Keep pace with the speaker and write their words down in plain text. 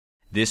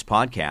This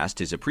podcast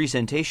is a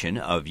presentation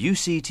of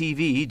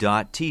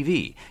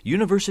UCTV.tv,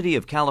 University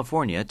of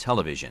California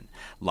Television.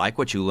 Like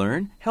what you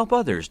learn? Help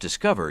others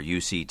discover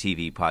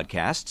UCTV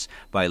podcasts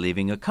by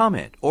leaving a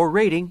comment or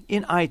rating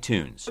in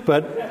iTunes.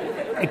 But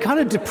it kind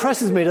of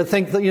depresses me to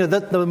think that,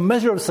 that the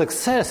measure of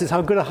success is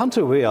how good a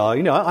hunter we are.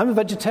 I'm a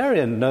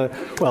vegetarian,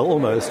 well,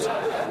 almost.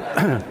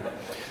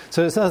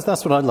 So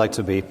that's what I'd like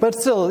to be. But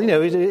still,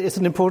 it's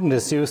an important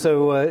issue,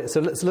 so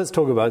let's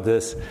talk about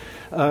this.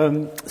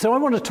 So I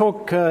want to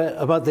talk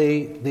about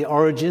the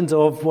origins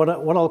of what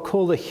I'll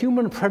call the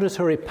human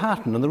predatory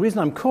pattern. And the reason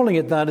I'm calling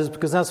it that is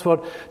because that's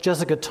what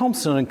Jessica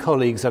Thompson and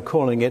colleagues are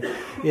calling it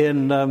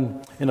in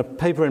a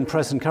paper in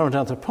Press and Current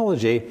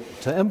Anthropology,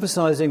 to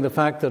emphasizing the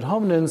fact that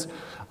hominins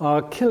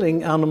are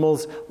killing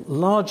animals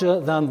larger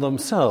than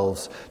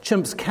themselves.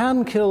 Chimps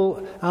can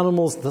kill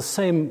animals the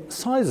same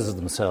size as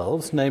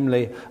themselves,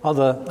 namely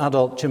other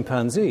adult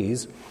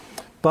chimpanzees,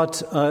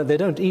 but they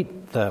don't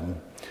eat them.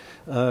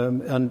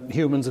 And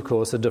humans, of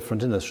course, are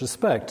different in this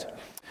respect.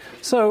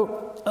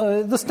 So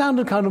the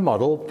standard kind of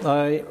model,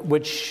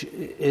 which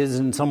is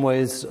in some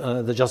ways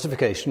the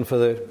justification for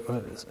the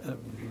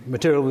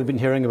material we've been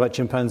hearing about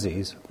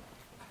chimpanzees,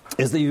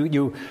 is that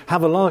you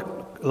have a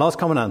last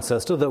common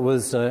ancestor that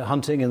was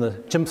hunting in the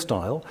chimp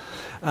style,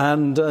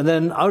 and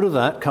then out of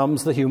that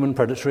comes the human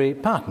predatory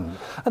pattern.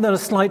 And then a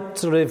slight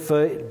sort of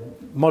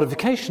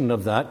modification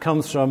of that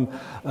comes from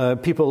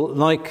people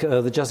like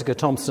the Jessica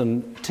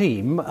Thompson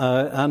team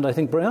and I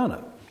think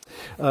Brianna,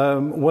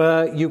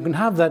 where you can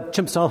have that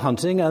chimp-style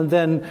hunting, and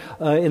then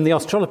in the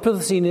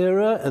Australopithecine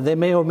era, they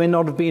may or may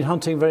not have been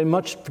hunting very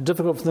much,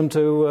 difficult for them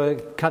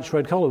to catch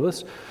red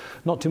colobus.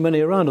 Not too many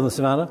around on the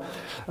savannah,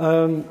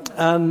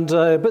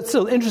 but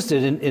still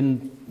interested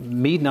in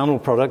meat and animal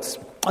products.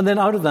 And then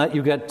out of that,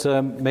 you get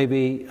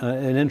maybe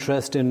an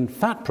interest in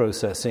fat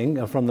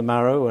processing from the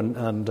marrow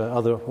and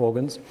other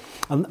organs.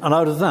 And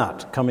out of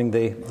that coming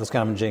the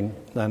scavenging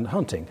and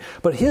hunting.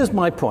 But here's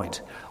my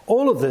point.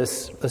 All of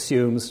this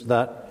assumes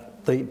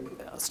that the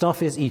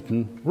stuff is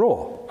eaten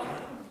raw.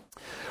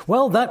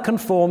 Well, that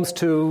conforms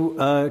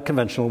to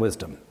conventional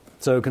wisdom.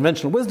 So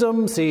conventional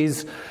wisdom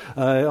sees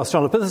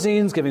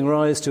Australopithecines giving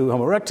rise to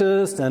Homo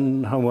erectus,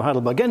 then Homo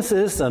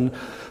heidelbergensis, and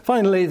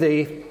finally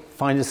the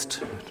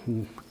finest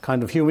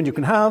kind of human you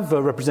can have,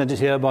 represented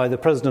here by the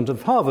president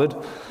of Harvard,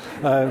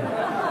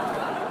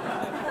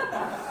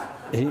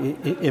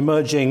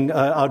 emerging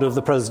out of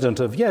the president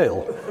of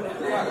Yale.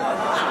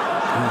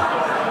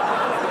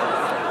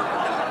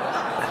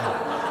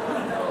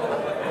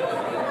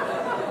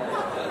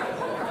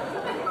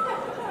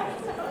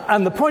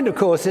 And the point, of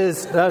course,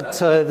 is that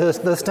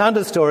the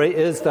standard story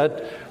is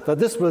that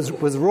this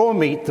was raw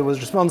meat that was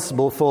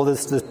responsible for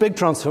this big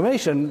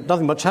transformation,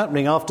 nothing much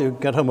happening after you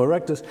get Homo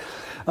erectus,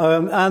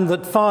 and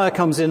that fire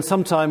comes in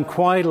sometime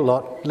quite a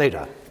lot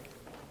later.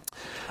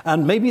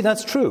 And maybe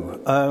that's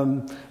true.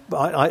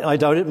 I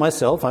doubt it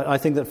myself. I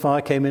think that fire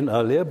came in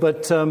earlier.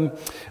 But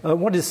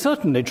what is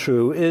certainly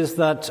true is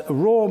that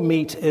raw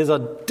meat is a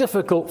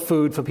difficult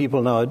food for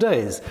people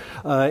nowadays.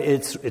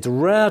 It's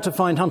rare to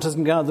find hunters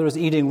and gatherers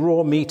eating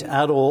raw meat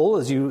at all,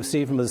 as you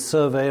see from a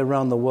survey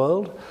around the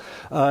world.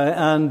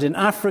 And in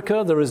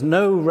Africa, there is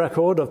no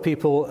record of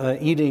people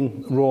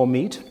eating raw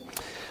meat.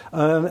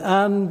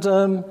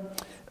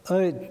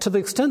 To the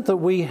extent that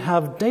we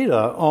have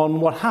data on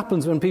what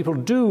happens when people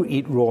do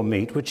eat raw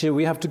meat, which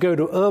we have to go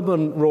to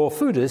urban raw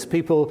foodists,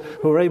 people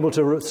who are able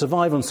to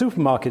survive on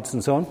supermarkets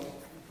and so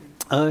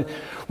on,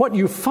 what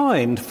you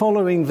find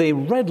following the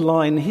red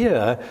line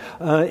here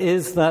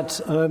is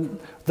that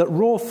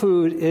raw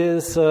food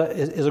is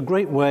a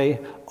great way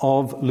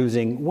of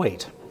losing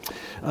weight.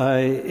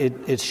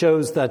 It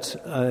shows that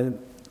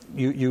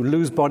you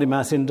lose body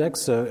mass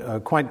index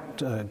quite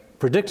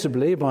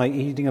predictably by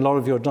eating a lot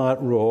of your diet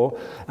raw,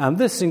 and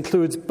this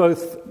includes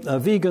both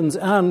vegans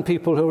and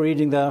people who are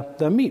eating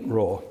their meat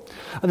raw.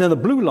 And then the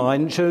blue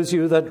line shows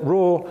you that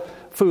raw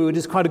food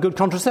is quite a good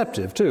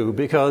contraceptive too,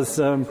 because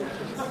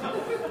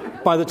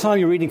by the time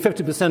you're eating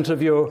 50%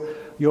 of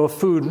your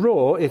food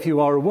raw, if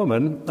you are a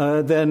woman,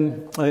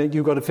 then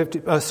you've got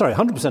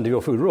 100% of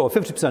your food raw,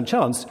 50%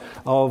 chance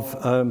of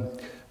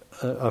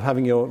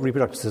having your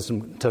reproductive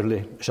system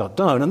totally shut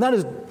down. And that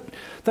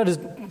is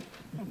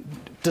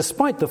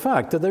despite the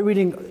fact that they're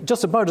eating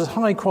just about as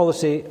high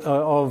quality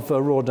of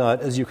raw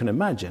diet as you can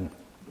imagine,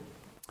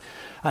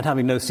 and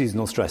having no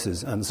seasonal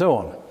stresses and so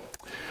on.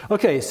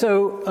 Okay,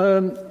 so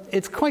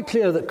it's quite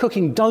clear that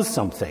cooking does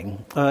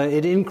something.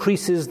 It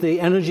increases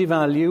the energy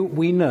value,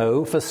 we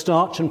know, for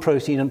starch and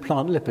protein and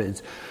plant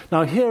lipids.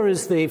 Now, here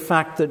is the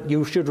fact that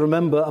you should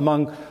remember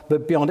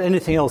but beyond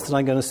anything else that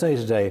I'm going to say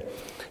today.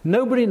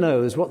 Nobody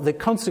knows what the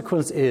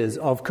consequence is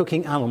of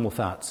cooking animal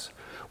fats.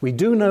 We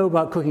do know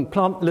about cooking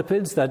plant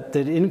lipids, that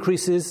it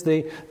increases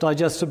the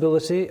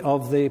digestibility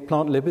of the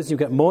plant lipids. You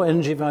get more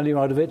energy value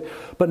out of it.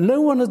 But no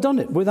one has done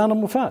it with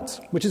animal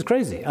fats, which is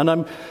crazy.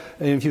 And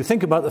if you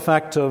think about the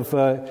fact of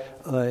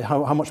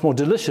how much more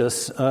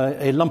delicious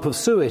a lump of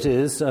suet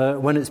is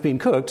when it's been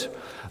cooked,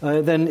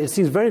 then it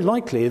seems very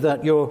likely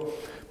that your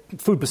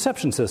food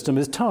perception system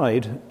is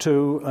tied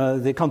to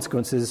the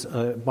consequences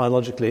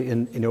biologically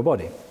in your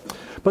body.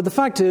 But the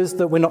fact is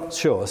that we're not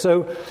sure.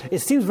 So it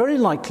seems very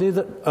likely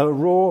that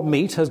raw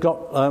meat has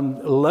got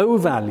low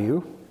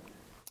value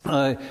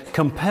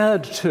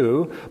compared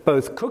to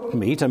both cooked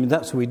meat, I mean,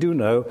 that's what we do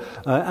know,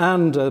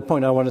 and the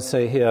point I want to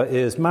say here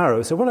is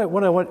marrow. So what I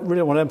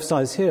really want to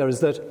emphasize here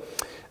is that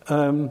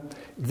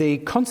the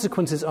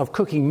consequences of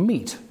cooking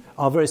meat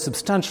are very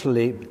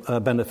substantially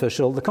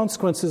beneficial. The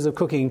consequences of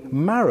cooking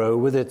marrow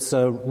with its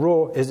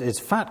its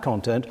fat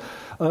content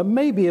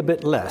may be a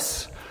bit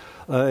less.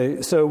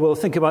 So we'll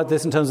think about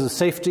this in terms of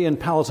safety and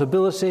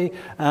palatability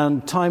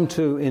and time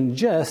to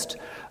ingest.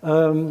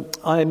 I'm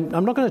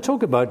not going to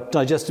talk about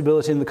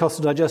digestibility and the cost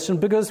of digestion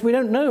because we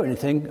don't know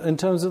anything in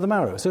terms of the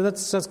marrow. So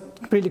that's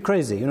completely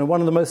crazy. You know,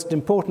 one of the most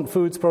important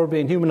foods probably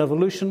in human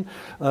evolution,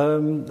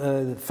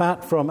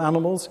 fat from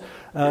animals,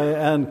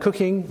 and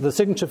cooking, the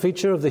signature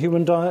feature of the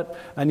human diet,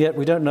 and yet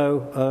we don't know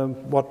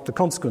what the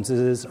consequences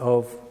is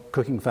of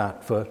cooking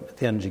fat for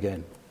the energy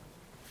gain.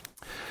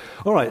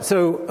 All right,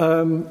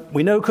 so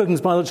we know cooking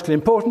is biologically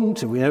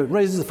important. We know it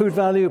raises the food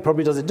value. It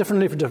probably does it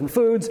differently for different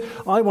foods.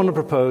 I want to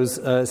propose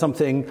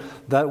something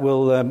that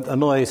will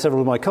annoy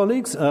several of my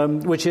colleagues,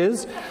 which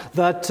is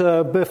that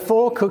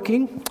before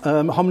cooking,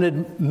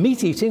 hominid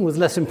meat eating was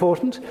less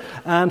important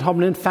and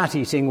hominid fat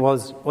eating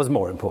was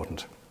more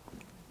important.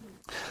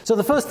 So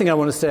the first thing I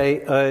want to say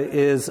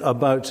is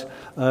about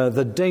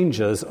the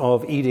dangers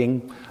of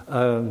eating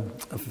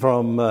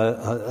from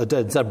a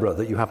dead zebra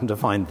that you happen to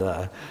find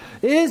there.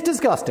 It is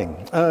disgusting.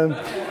 Sonia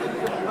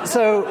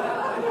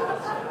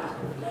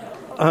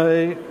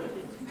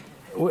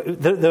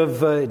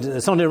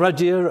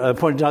Rajir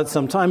pointed out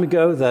some time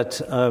ago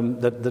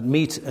that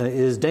meat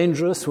is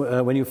dangerous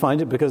when you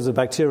find it because of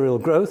bacterial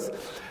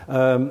growth.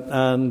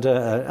 And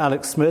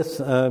Alex Smith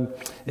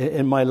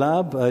in my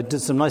lab did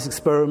some nice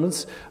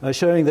experiments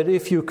showing that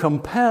if you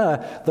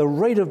compare the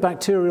rate of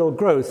bacterial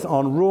growth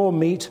on raw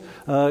meat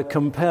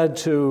compared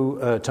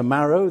to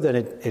marrow, then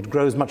it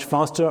grows much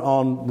faster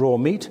on raw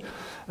meat.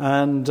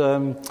 And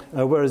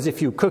whereas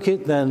if you cook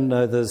it, then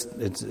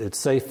it's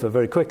safe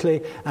very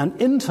quickly. And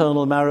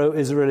internal marrow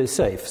is really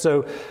safe.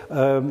 So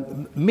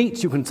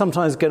meat, you can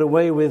sometimes get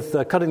away with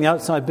cutting the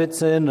outside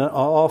bits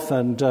off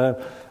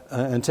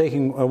and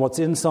taking what's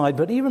inside.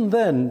 But even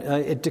then,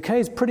 it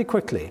decays pretty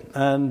quickly.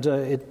 And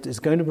it is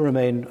going to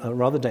remain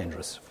rather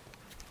dangerous.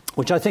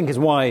 Which I think is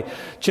why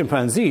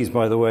chimpanzees,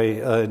 by the way,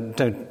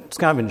 don't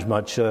scavenge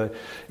much.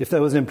 If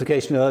there was an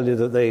implication earlier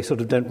that they sort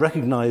of don't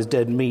recognize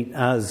dead meat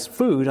as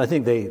food, I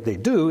think they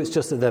do. It's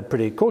just that they're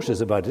pretty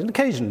cautious about it. And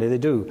occasionally they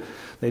do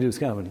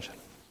scavenge.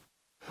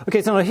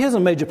 Okay, so now here's a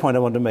major point I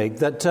want to make,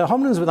 that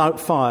hominins without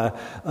fire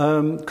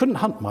couldn't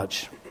hunt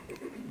much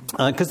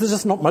because there's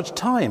just not much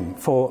time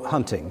for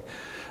hunting.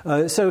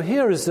 So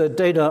here is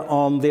data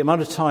on the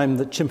amount of time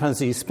that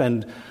chimpanzees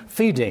spend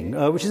feeding,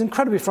 which is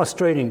incredibly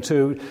frustrating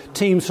to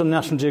teams from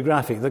National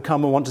Geographic that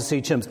come and want to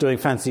see chimps doing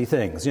fancy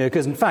things,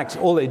 because in fact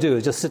all they do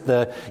is just sit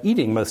there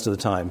eating most of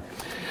the time.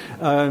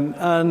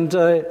 And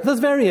there's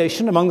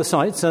variation among the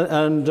sites,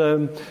 and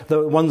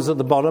the ones at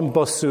the bottom,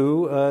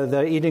 Bossou,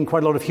 they're eating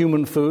quite a lot of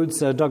human foods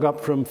dug up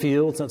from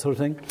fields, that sort of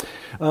thing.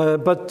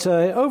 But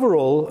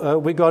overall,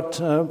 we got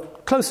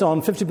close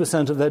on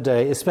 50% of their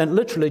day is spent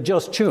literally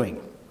just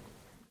chewing.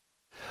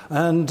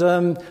 And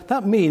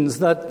that means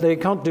that they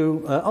can't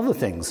do other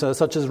things,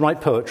 such as write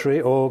poetry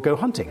or go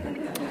hunting.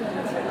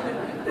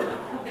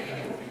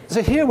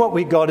 So here what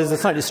we got is a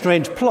slightly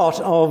strange plot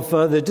of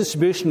the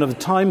distribution of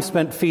time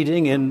spent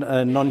feeding in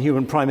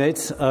non-human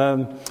primates.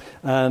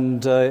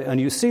 And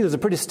you see there's a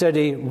pretty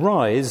steady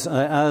rise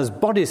as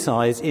body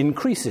size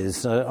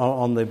increases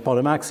on the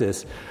bottom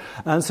axis.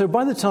 And so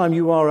by the time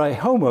you are a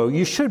homo,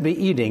 you should be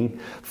eating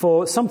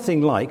for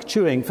something like,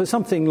 chewing for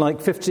something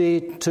like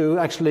 50 to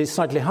actually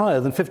slightly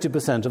higher than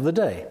 50% of the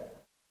day.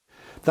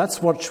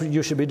 That's what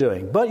you should be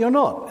doing. But you're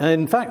not.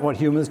 In fact, what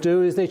humans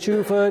do is they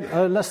chew for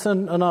less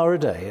than an hour a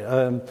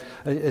day.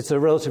 It's a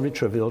relatively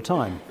trivial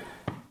time.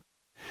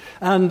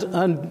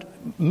 And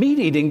meat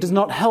eating does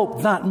not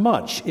help that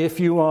much if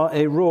you are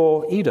a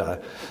raw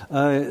eater.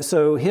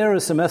 So here are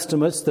some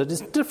estimates that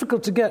it's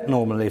difficult to get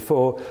normally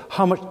for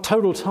how much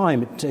total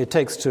time it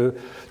takes to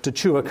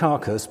chew a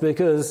carcass,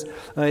 because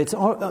it's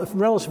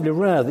relatively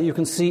rare that you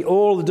can see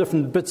all the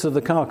different bits of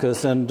the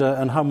carcass and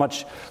how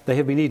much they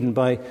have been eaten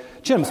by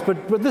chimps.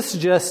 But this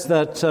suggests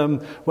that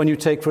when you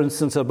take, for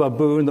instance, a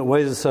baboon that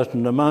weighs a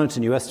certain amount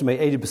and you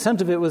estimate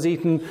 80% of it was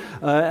eaten,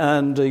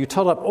 and you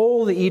tot up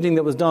all the eating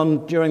that was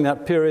done during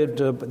that period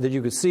that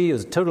you could see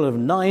is a total of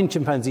 9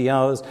 chimpanzee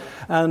hours,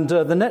 and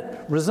the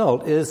net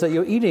result is that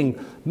you're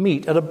eating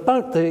meat at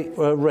about the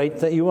rate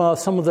that you are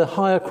some of the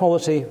higher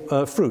quality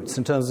fruits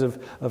in terms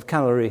of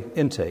calorie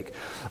intake.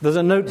 There's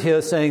a note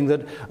here saying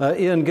that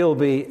Ian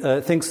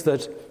Gilby thinks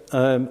that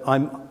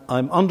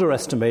I'm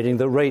underestimating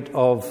the rate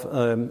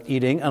of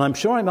eating, and I'm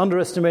sure I'm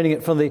underestimating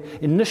it for the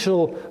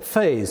initial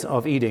phase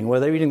of eating, where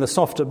they're eating the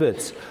softer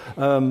bits.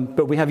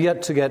 But we have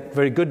yet to get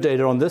very good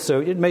data on this, so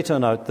it may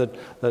turn out that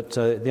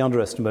the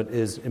underestimate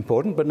is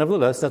important, but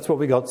nevertheless, that's what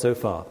we got so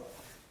far.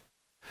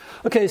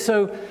 Okay,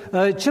 so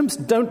chimps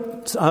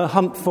don't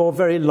hunt for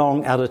very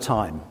long at a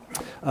time.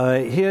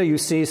 Here you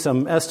see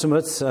some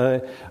estimates,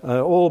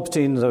 all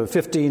between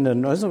 15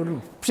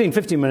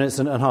 minutes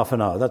and half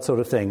an hour, that sort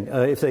of thing,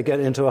 if they get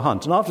into a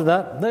hunt. And after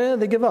that,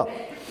 they give up.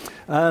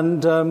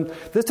 And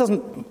this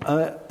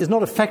is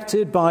not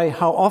affected by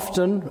how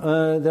often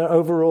their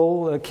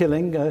overall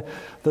killing.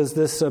 There's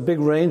this big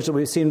range that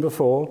we've seen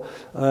before,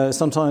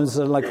 sometimes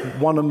like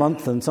 1 a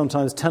month and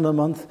sometimes 10 a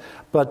month.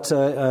 But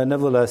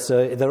nevertheless,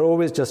 they're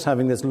always just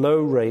having this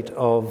low rate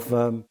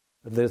of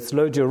this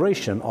low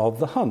duration of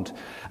the hunt.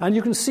 And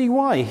you can see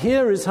why.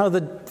 Here is how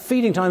the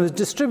feeding time is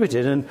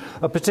distributed in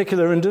a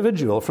particular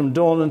individual from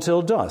dawn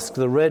until dusk.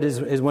 The red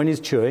is when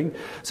he's chewing.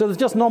 So there's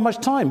just not much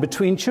time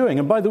between chewing.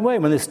 And by the way,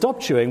 when they stop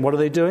chewing, what are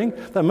they doing?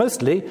 They're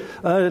mostly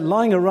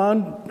lying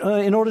around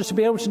in order to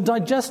be able to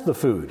digest the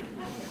food.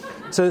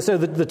 So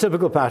the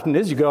typical pattern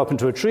is you go up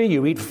into a tree,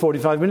 you eat for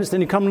 45 minutes, then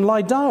you come and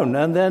lie down,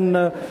 and then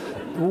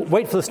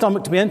wait for the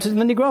stomach to be emptied,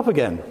 and then you go up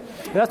again.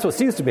 That's what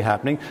seems to be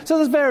happening. So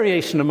there's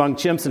variation among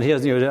chimps, and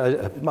here's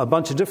a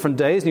bunch of different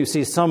days. And you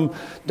see some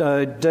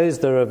days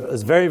there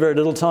is very, very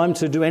little time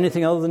to do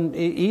anything other than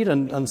eat,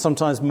 and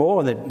sometimes more,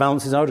 and it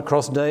balances out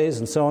across days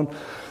and so on.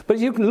 But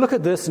you can look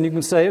at this and you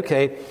can say,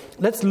 okay,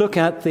 let's look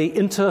at the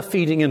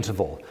interfeeding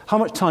interval. How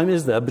much time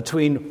is there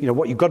between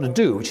what you've got to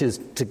do, which is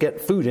to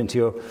get food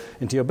into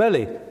your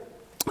belly?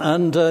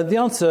 And the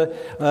answer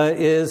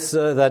is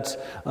that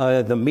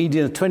the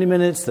median of 20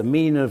 minutes, the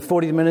mean of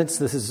 40 minutes.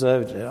 This is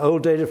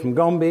old data from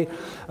Gombe.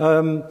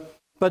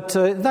 But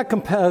that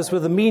compares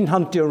with the mean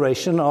hunt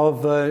duration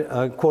of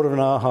a quarter of an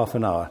hour, half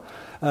an hour.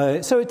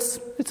 So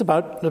it's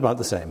about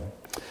the same.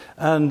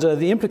 And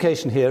the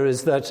implication here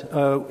is that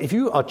if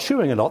you are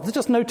chewing a lot, there's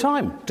just no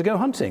time to go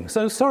hunting.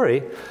 So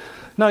sorry.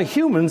 Now,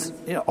 humans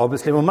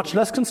obviously were much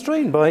less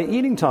constrained by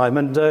eating time.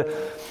 And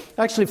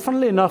actually,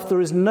 funnily enough,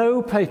 there is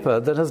no paper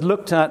that has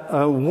looked at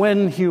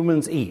when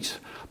humans eat.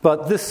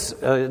 But this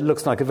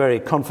looks like a very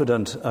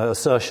confident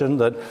assertion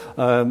that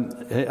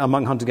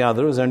among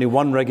hunter-gatherers, only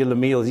one regular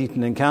meal is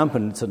eaten in camp,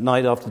 and it's at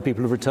night after the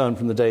people have returned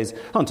from the day's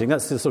hunting.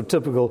 That's the sort of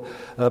typical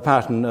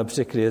pattern,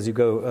 particularly as you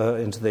go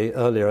into the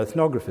earlier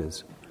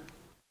ethnographies.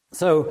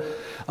 So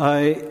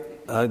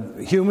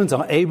humans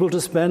are able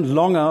to spend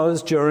long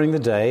hours during the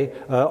day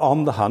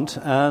on the hunt,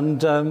 and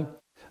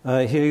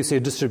here you see a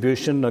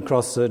distribution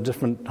across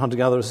different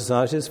hunter-gatherer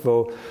societies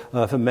for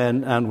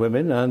men and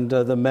women, and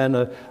the men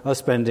are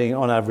spending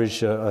on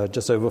average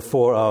just over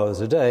 4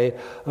 hours a day,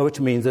 which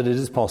means that it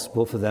is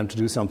possible for them to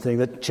do something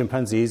that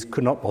chimpanzees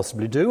could not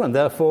possibly do, and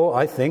therefore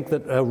I think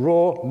that a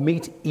raw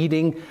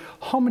meat-eating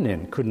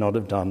hominin could not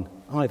have done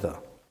either.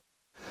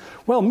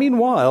 Well,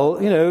 meanwhile,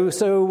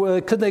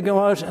 so could they go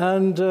out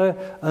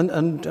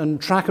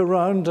and track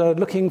around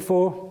looking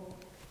for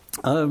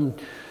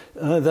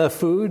their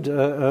food,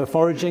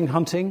 foraging,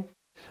 hunting?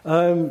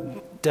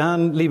 Dan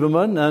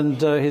Lieberman and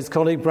his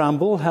colleague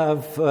Bramble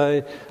have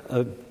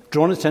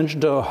drawn attention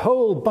to a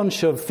whole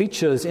bunch of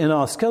features in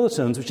our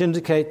skeletons which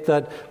indicate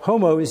that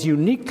Homo is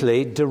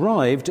uniquely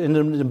derived in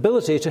an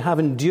ability to have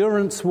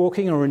endurance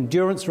walking or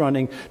endurance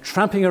running,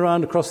 tramping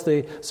around across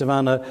the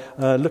savannah,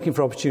 looking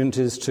for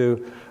opportunities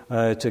to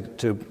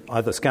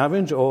either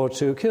scavenge or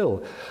to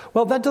kill.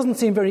 Well, that doesn't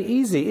seem very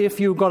easy if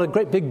you've got a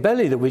great big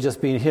belly that we've just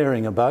been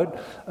hearing about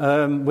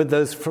with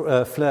those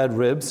flared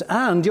ribs,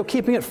 and you're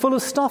keeping it full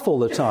of stuff all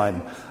the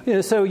time.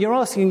 So you're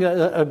asking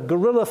a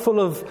gorilla full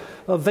of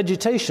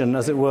vegetation,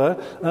 as it were,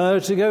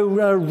 to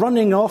go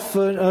running off 2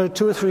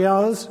 or 3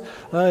 hours?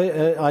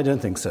 I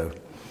don't think so.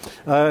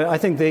 I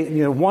think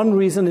one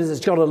reason is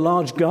it's got a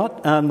large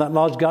gut, and that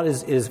large gut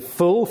is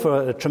full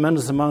for a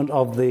tremendous amount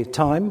of the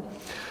time.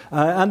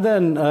 And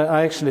then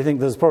I actually think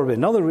there's probably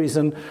another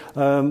reason.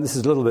 This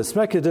is a little bit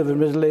speculative,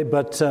 admittedly,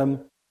 but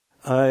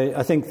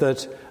I think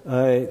that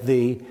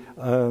the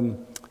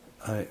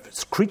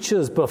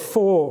creatures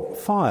before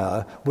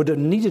fire would have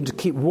needed to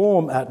keep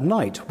warm at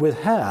night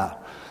with hair.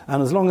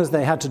 And as long as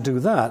they had to do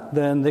that,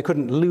 then they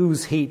couldn't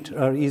lose heat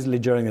easily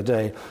during the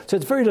day. So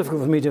it's very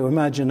difficult for me to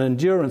imagine an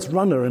endurance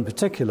runner in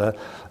particular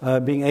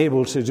being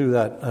able to do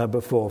that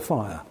before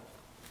fire.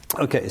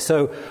 Okay,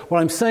 so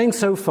what I'm saying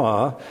so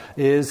far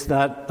is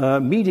that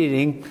meat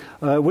eating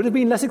would have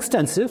been less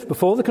extensive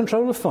before the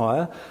control of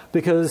fire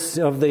because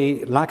of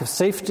the lack of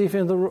safety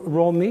in the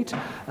raw meat,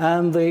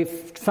 and the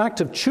fact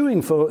of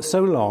chewing for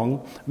so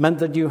long meant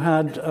that you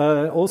had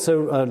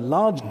also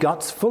large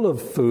guts full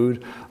of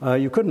food.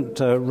 You couldn't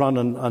run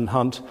and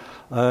hunt,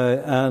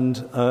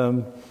 and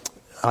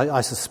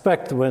I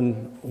suspect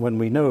when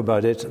we know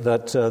about it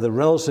that the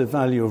relative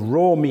value of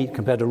raw meat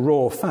compared to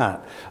raw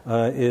fat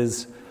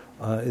is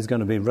going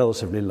to be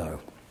relatively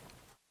low.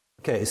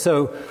 Okay,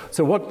 so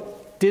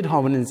what did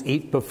hominins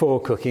eat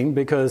before cooking?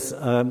 Because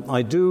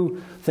I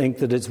do think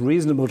that it's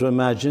reasonable to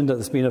imagine that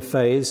there's been a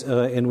phase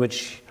in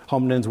which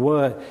hominins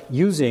were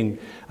using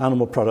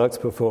animal products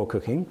before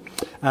cooking.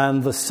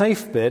 And the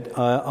safe bit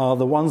are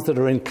the ones that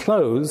are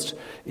enclosed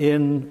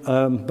in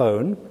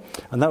bone,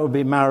 and that would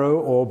be marrow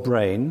or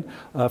brain.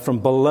 From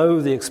below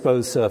the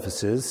exposed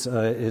surfaces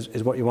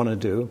is what you want to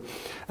do.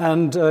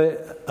 And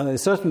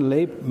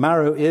certainly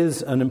marrow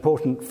is an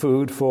important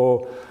food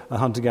for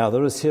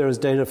hunter-gatherers. Here is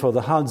data for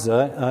the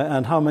Hadza,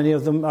 and how many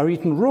of them are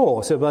eaten raw.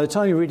 So by the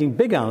time you're eating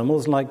big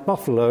animals like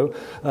buffalo,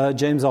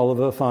 James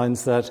Oliver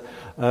finds that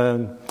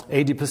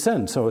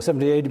 80%, so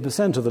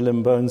 70-80% of the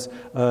limb bones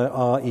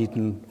are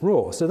eaten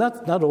raw. So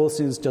that all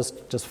seems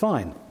just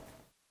fine.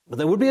 But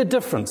there would be a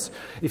difference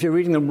if you're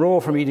eating them raw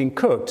from eating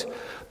cooked,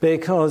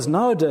 because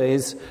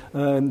nowadays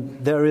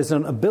there is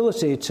an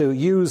ability to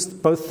use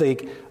both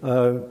the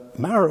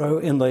marrow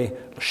in the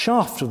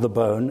shaft of the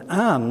bone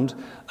and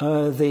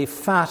the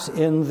fat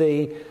in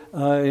the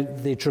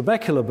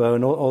trabecular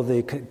bone or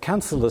the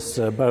cancellous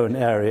bone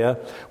area,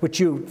 which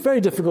you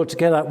very difficult to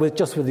get at with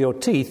just with your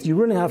teeth. You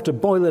really have to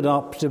boil it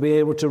up to be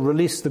able to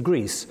release the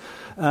grease,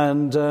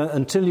 and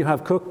until you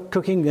have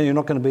cooking, you're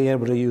not going to be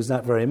able to use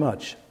that very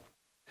much.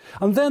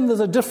 And then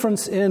there's a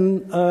difference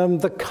in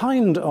the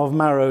kind of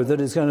marrow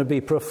that is going to be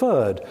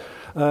preferred.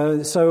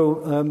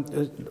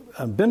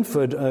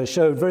 Binford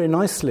showed very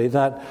nicely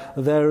that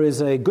there is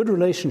a good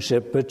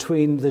relationship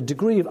between the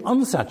degree of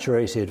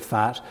unsaturated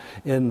fat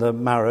in the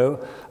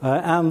marrow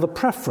and the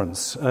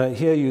preference.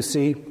 Here you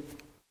see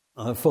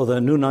for the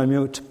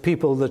Nunavut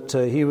people that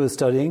he was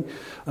studying,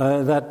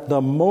 that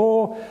the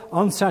more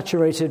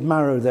unsaturated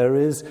marrow there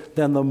is,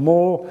 then the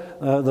more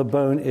the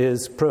bone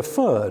is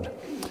preferred.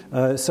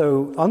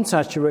 So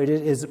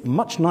unsaturated is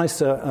much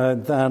nicer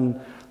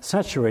than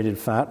saturated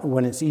fat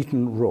when it's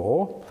eaten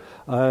raw,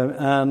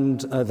 and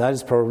that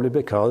is probably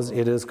because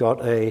it has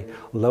got a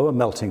lower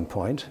melting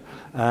point.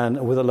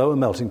 And with a lower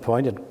melting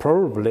point, it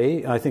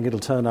probably, I think will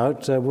turn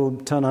out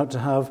to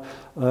have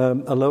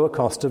a lower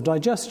cost of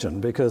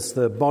digestion, because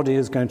the body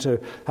is going to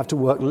have to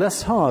work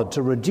less hard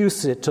to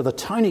reduce it to the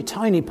tiny,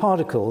 tiny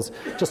particles,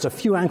 just a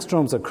few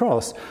angstroms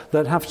across,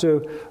 that have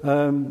to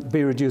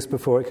be reduced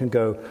before it can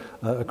go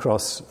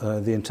across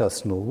the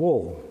intestinal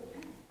wall.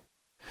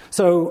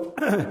 So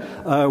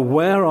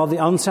where are the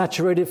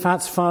unsaturated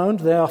fats found?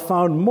 They are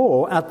found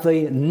more at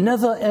the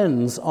nether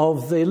ends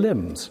of the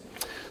limbs.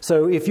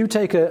 So if you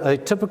take a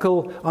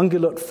typical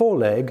ungulate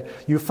foreleg,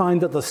 you find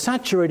that the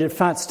saturated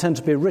fats tend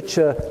to be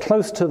richer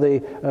close to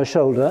the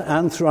shoulder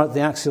and throughout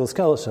the axial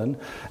skeleton,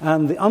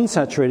 and the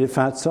unsaturated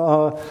fats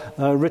are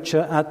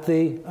richer at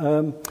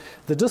the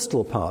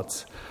distal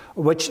parts,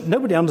 which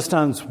nobody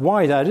understands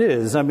why that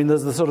is. I mean,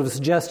 there's the sort of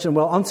suggestion,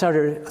 well,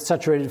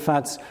 unsaturated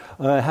fats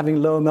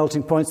having lower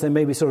melting points, they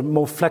may be sort of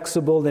more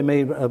flexible, they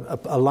may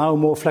allow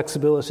more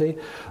flexibility,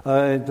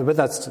 but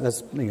that's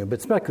a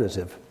bit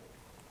speculative.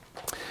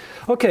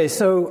 Okay,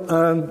 so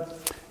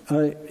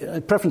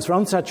preference for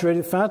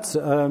unsaturated fats,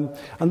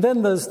 and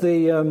then there's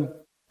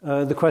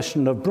the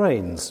question of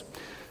brains.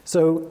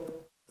 So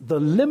the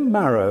limb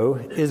marrow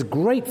is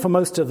great for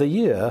most of the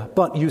year,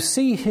 but you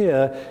see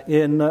here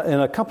in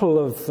a couple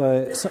of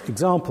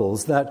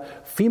examples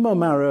that femur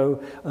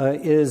marrow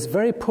is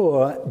very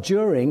poor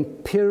during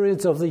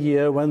periods of the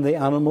year when the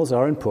animals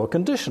are in poor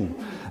condition,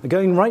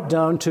 going right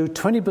down to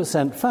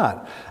 20%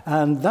 fat.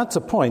 And that's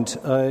a point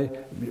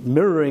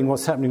mirroring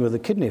what's happening with the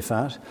kidney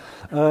fat,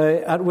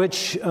 at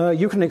which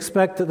you can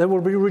expect that there will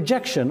be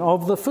rejection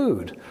of the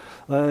food.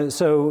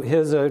 So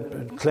here's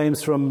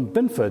claims from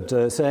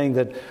Binford saying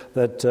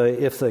that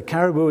if the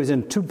caribou is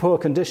in too poor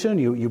condition,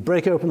 you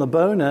break open the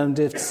bone and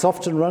it's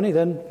soft and runny,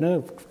 then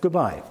no,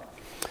 goodbye.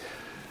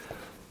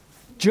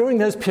 During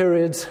those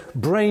periods,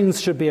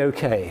 brains should be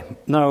okay.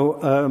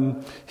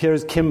 Now,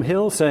 here's Kim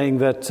Hill saying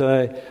that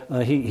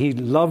he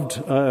loved...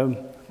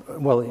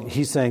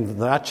 he's saying that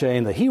the Ache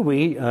and the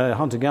Hiwi,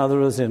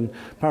 hunter-gatherers in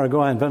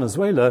Paraguay and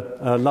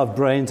Venezuela, loved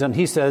brains, and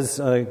he says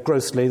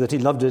grossly that he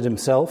loved it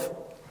himself.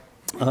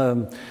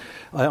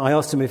 I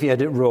asked him if he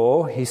had it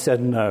raw. He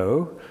said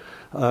no,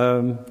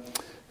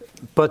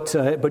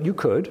 but you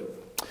could,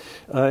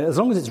 as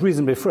long as it's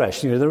reasonably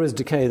fresh. There is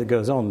decay that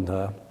goes on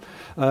there.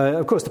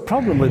 Of course, the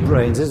problem with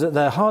brains is that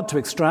they're hard to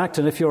extract,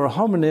 and if you're a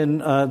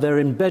hominin, they're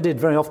embedded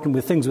very often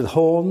with things with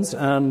horns,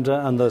 and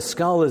the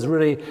skull is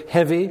really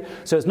heavy,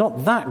 so it's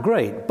not that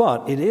great,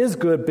 but it is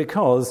good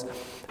because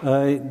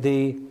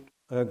the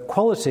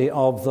quality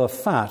of the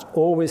fat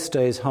always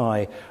stays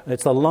high.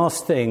 It's the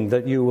last thing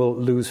that you will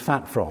lose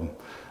fat from,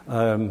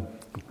 and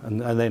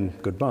then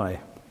goodbye.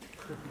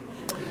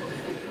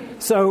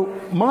 So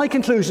my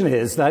conclusion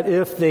is that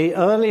if the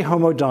early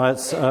Homo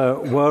diets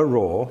were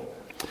raw,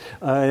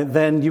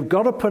 then you've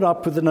got to put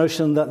up with the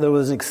notion that there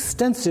was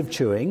extensive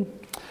chewing,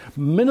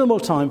 minimal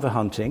time for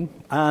hunting,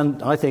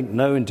 and I think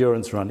no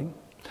endurance running.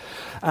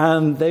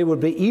 And they would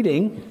be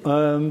eating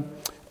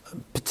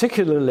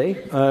particularly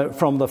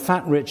from the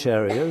fat-rich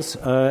areas,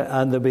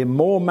 and there'd be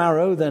more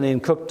marrow than in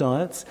cooked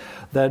diets.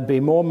 There'd be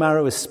more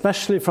marrow,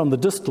 especially from the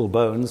distal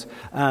bones,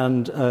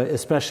 and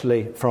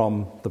especially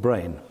from the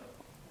brain.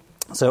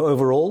 So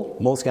overall,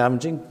 more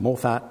scavenging, more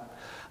fat,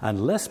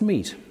 and less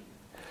meat.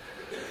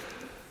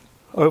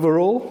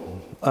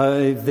 Overall,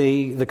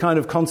 the kind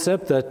of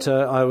concept that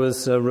I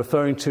was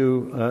referring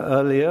to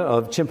earlier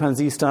of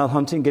chimpanzee-style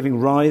hunting giving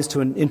rise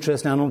to an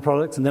interest in animal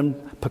products, and then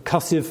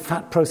percussive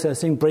fat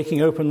processing,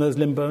 breaking open those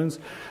limb bones,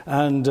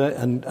 and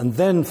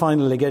then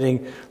finally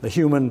getting the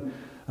human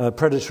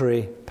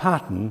predatory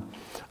pattern.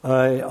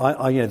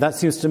 That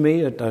seems to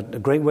me a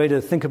great way to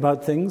think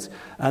about things,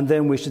 and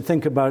then we should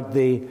think about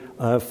the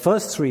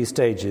first three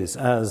stages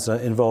as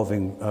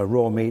involving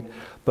raw meat,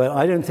 but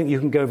I don't think you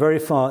can go very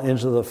far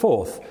into the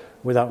fourth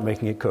without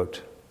making it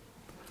cooked.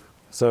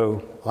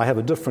 So I have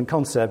a different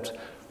concept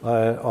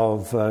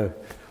of the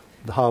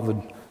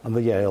Harvard and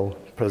the Yale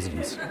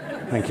presidents.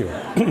 Thank you.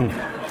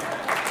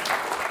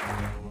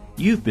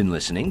 You've been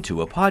listening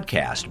to a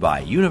podcast by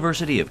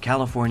University of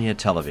California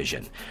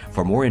Television.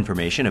 For more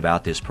information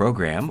about this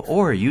program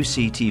or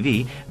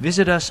UCTV,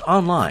 visit us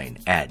online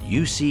at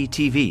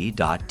uctv.tv.